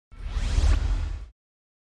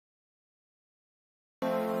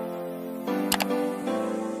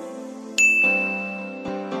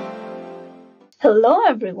Hello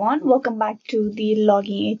everyone, welcome back to the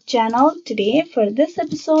Logging It channel. Today for this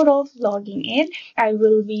episode of Logging It, I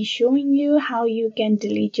will be showing you how you can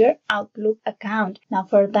delete your Outlook account. Now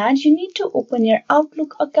for that you need to open your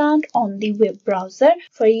Outlook account on the web browser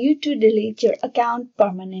for you to delete your account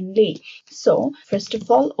permanently. So first of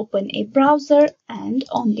all, open a browser and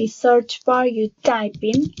on the search bar you type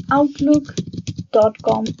in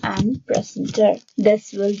outlook.com and press enter.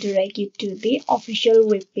 This will direct you to the official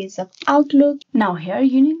web page of Outlook. Now here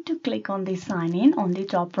you need to click on the sign in on the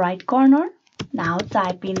top right corner. Now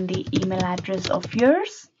type in the email address of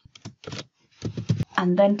yours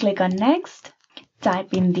and then click on next.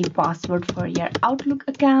 Type in the password for your Outlook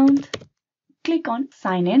account. Click on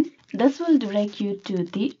sign in. This will direct you to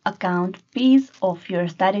the account page of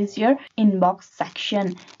yours, that is your inbox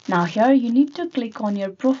section. Now here you need to click on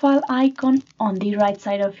your profile icon on the right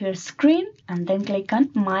side of your screen and then click on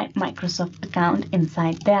my Microsoft account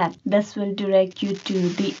inside that. This will direct you to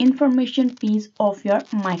the information page of your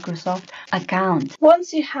Microsoft account.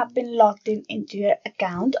 Once you have been logged into your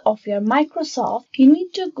account of your Microsoft, you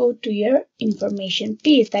need to go to your information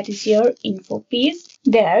page, that is your info page.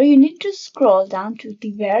 There you need to scroll down to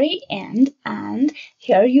the very end and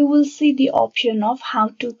here you will see the option of how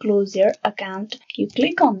to close your account. You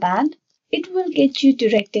click on that. It will get you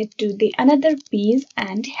directed to the another page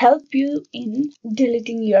and help you in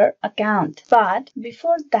deleting your account. But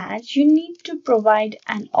before that, you need to provide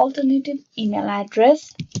an alternative email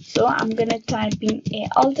address. So I'm gonna type in a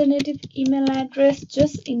alternative email address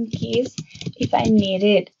just in case if I need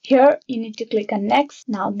it. Here you need to click on next.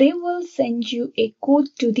 Now they will send you a code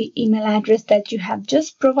to the email address that you have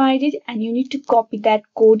just provided and you need to copy that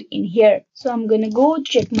code in here. So I'm gonna go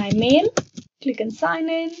check my mail. Click on sign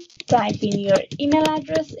in, type in your email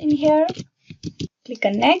address in here, click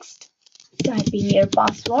on next, type in your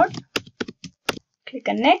password, click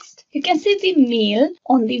on next. You can see the mail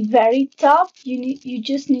on the very top. You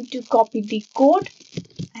just need to copy the code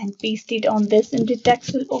and paste it on this empty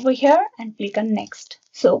text field over here and click on next.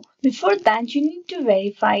 So before that you need to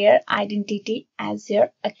verify your identity as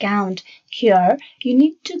your account. Here you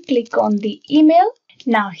need to click on the email.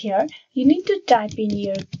 Now here you need to type in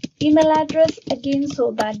your email address again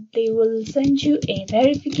so that they will send you a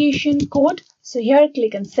verification code. So here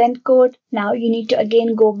click on send code. Now you need to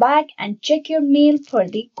again go back and check your mail for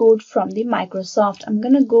the code from the Microsoft. I'm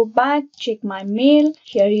gonna go back, check my mail.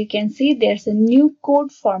 Here you can see there's a new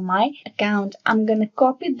code for my account. I'm gonna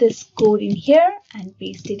copy this code in here and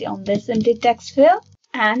paste it on this empty text field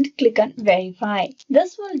and click on verify.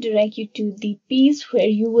 This will direct you to the page where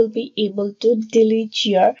you will be able to delete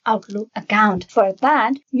your Outlook account. For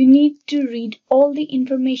that, you need to read all the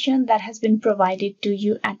information that has been provided to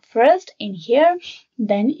you at first in here.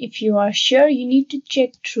 Then if you are sure, you need to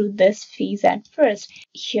check through this phase at first.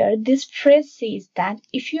 Here this phrase says that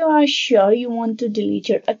if you are sure you want to delete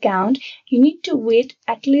your account, you need to wait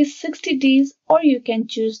at least 60 days or you can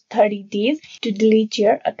choose 30 days to delete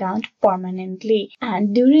your account permanently.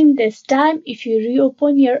 And during this time, if you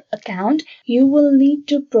reopen your account, you will need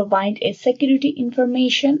to provide a security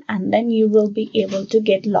information and then you will be able to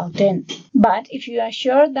get logged in. But if you are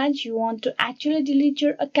sure that you want to actually delete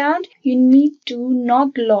your account, you need to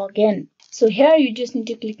not log in. So here you just need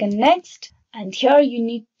to click on next and here you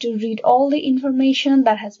need to read all the information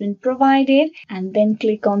that has been provided and then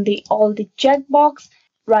click on all the checkbox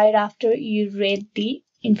right after you read the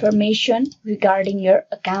information regarding your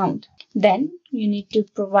account. Then you need to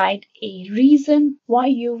provide a reason why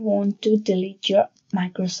you want to delete your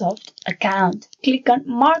Microsoft account. Click on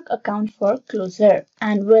mark account for closure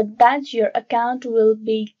and with that your account will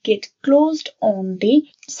get closed on the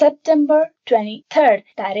September 23rd,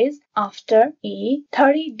 that is after a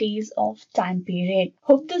 30 days of time period.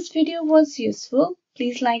 Hope this video was useful.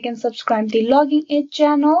 Please like and subscribe the Logging It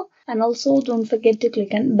channel and also don't forget to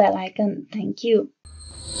click on bell icon. Thank you.